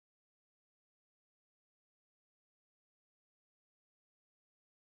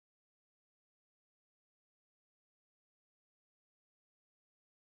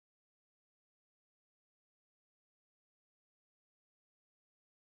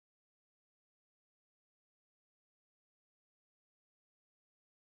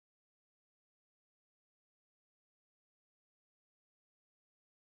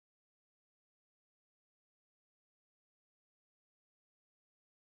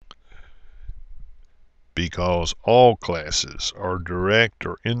because all classes are direct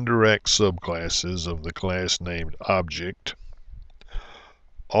or indirect subclasses of the class named object.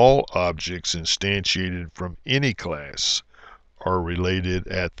 All objects instantiated from any class are related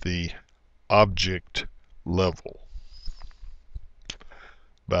at the object level.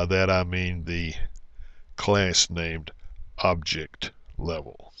 By that I mean the class named object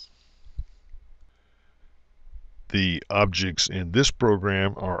level. The objects in this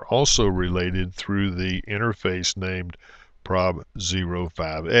program are also related through the interface named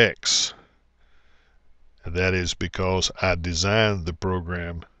prob05x. And that is because I designed the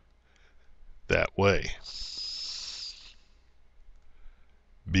program that way.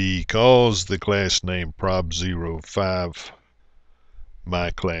 Because the class name prob05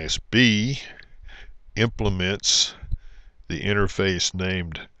 my class B implements the interface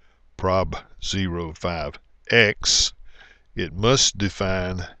named prob05x, it must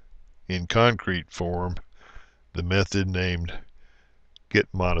define in concrete form the method named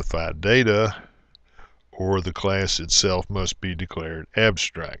getModifiedData, or the class itself must be declared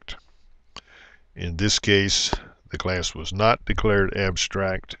abstract. In this case, the class was not declared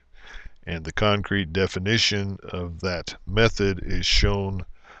abstract, and the concrete definition of that method is shown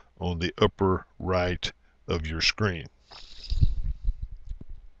on the upper right of your screen.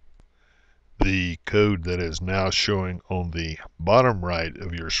 The code that is now showing on the bottom right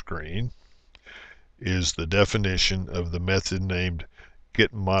of your screen is the definition of the method named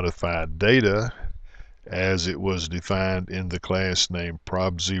getModifiedData as it was defined in the class named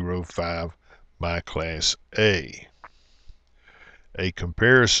prob05 my class A. A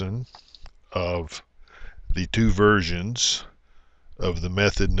comparison of the two versions of the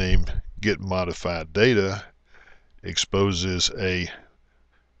method named getModifiedData exposes a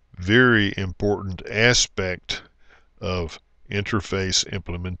very important aspect of interface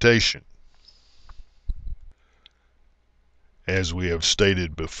implementation. As we have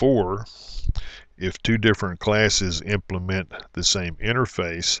stated before, if two different classes implement the same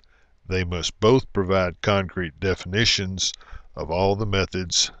interface, they must both provide concrete definitions of all the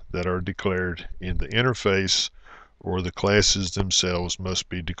methods that are declared in the interface, or the classes themselves must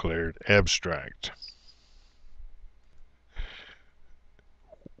be declared abstract.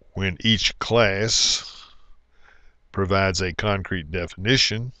 When each class provides a concrete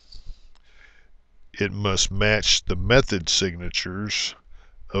definition, it must match the method signatures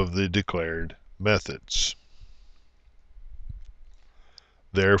of the declared methods.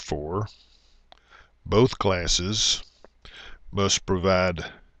 Therefore, both classes must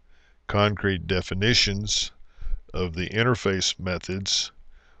provide concrete definitions of the interface methods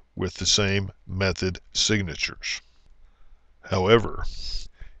with the same method signatures. However,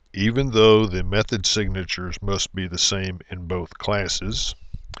 even though the method signatures must be the same in both classes,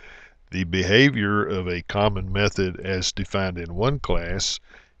 the behavior of a common method as defined in one class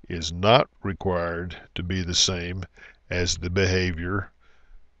is not required to be the same as the behavior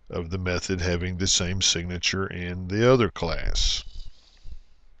of the method having the same signature in the other class.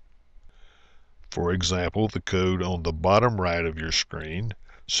 For example, the code on the bottom right of your screen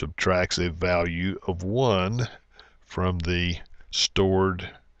subtracts a value of 1 from the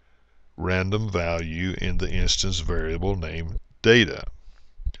stored random value in the instance variable named data.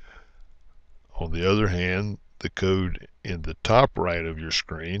 On the other hand, the code in the top right of your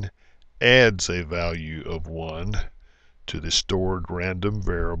screen adds a value of 1 to the stored random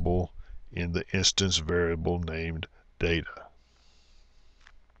variable in the instance variable named data.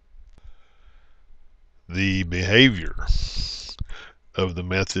 The behavior of the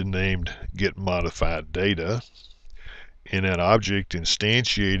method named getModifiedData in an object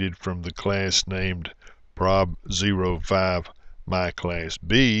instantiated from the class named prob05 my class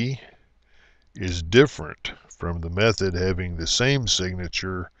B is different from the method having the same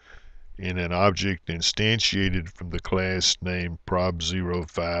signature in an object instantiated from the class named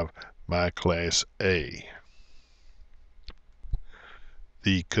prob05 my class A.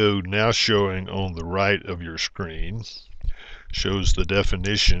 The code now showing on the right of your screen shows the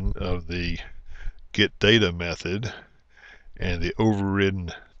definition of the getData method and the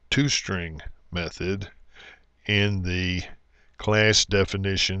overridden toString method in the class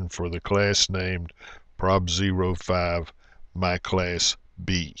definition for the class named prob05 my class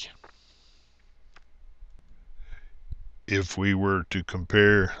B. If we were to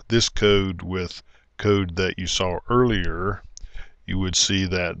compare this code with code that you saw earlier, you would see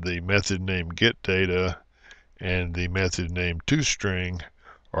that the method named getData and the method named toString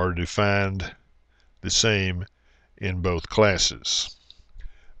are defined the same in both classes.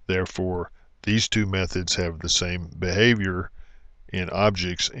 Therefore, these two methods have the same behavior in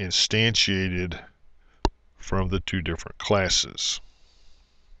objects instantiated from the two different classes.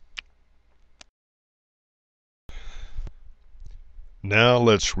 Now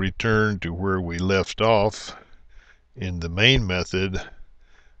let's return to where we left off in the main method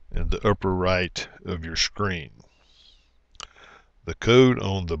in the upper right of your screen. The code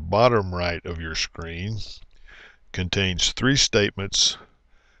on the bottom right of your screen contains three statements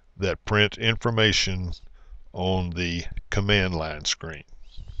that print information on the command line screen.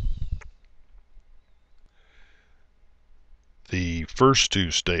 The first two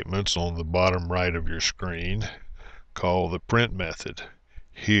statements on the bottom right of your screen call the print method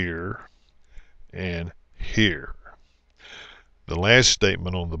here and here. The last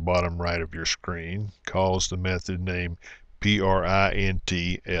statement on the bottom right of your screen calls the method name println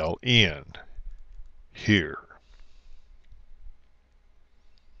here.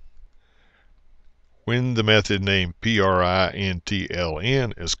 When the method name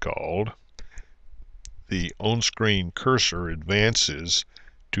println is called, the on-screen cursor advances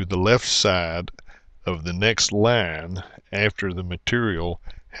to the left side of the next line after the material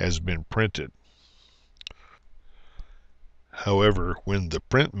has been printed. However, when the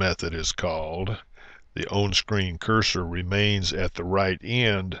print method is called, the on-screen cursor remains at the right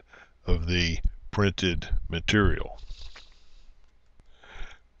end of the printed material.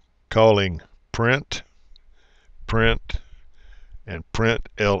 Calling print, print, and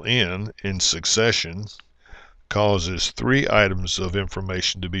println in succession causes three items of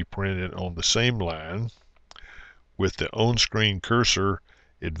information to be printed on the same line, with the on-screen cursor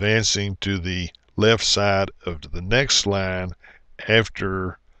advancing to the left side of the next line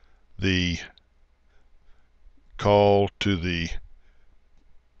after the call to the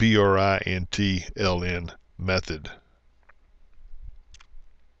println method.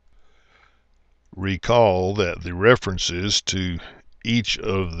 Recall that the references to each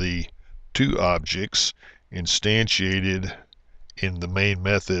of the two objects instantiated in the main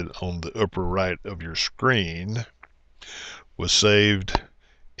method on the upper right of your screen was saved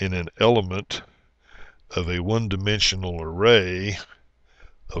in an element of a one-dimensional array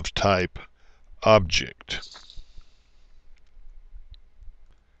of type object.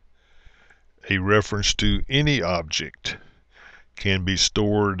 A reference to any object can be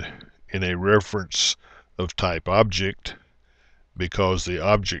stored in a reference of type object because the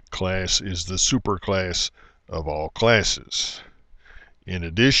object class is the superclass of all classes. In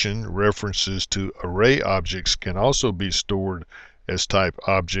addition, references to array objects can also be stored as type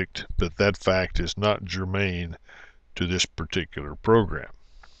object, but that fact is not germane to this particular program.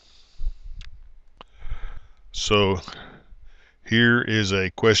 So here is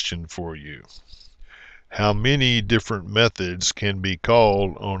a question for you. How many different methods can be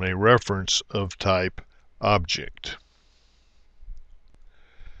called on a reference of type object?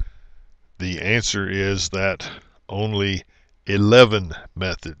 The answer is that only 11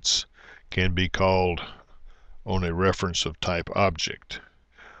 methods can be called on a reference of type object.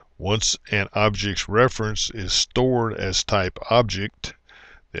 Once an object's reference is stored as type object,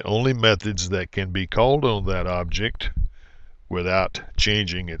 the only methods that can be called on that object without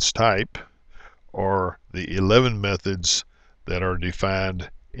changing its type are the 11 methods that are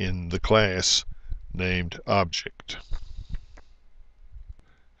defined in the class named object.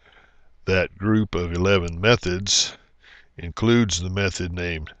 That group of 11 methods includes the method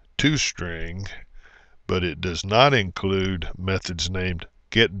named toString, but it does not include methods named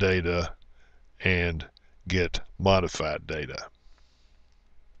getData and getModifiedData.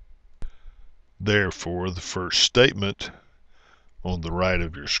 Therefore, the first statement on the right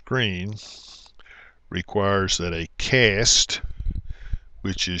of your screen requires that a cast,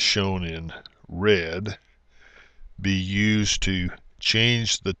 which is shown in red, be used to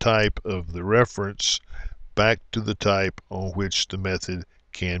change the type of the reference back to the type on which the method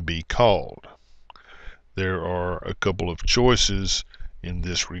can be called. There are a couple of choices in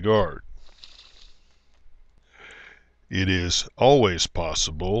this regard. It is always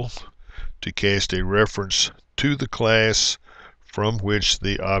possible to cast a reference to the class from which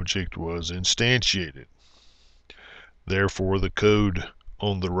the object was instantiated. Therefore, the code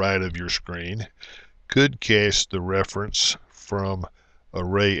on the right of your screen could cast the reference from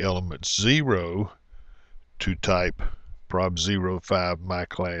array element 0 to type prob05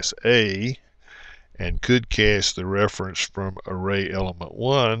 myClass A, and could cast the reference from array element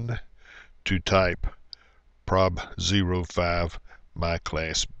 1 to type prob05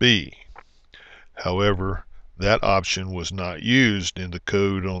 myClass B. However, that option was not used in the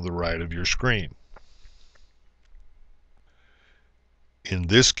code on the right of your screen. In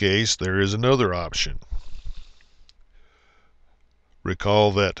this case, there is another option.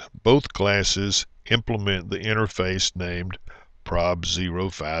 Recall that both classes implement the interface named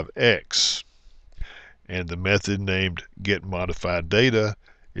prob05x, and the method named getModifiedData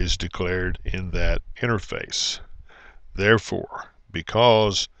is declared in that interface. Therefore,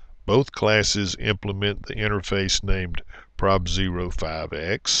 because both classes implement the interface named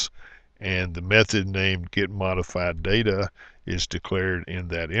prob05x and the method named getModifiedData is declared in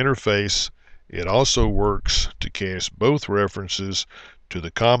that interface, it also works to cast both references to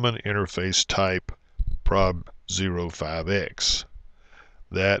the common interface type prob05x.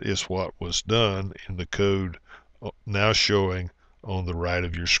 That is what was done in the code now showing on the right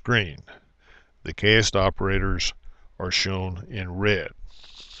of your screen. The cast operators are shown in red.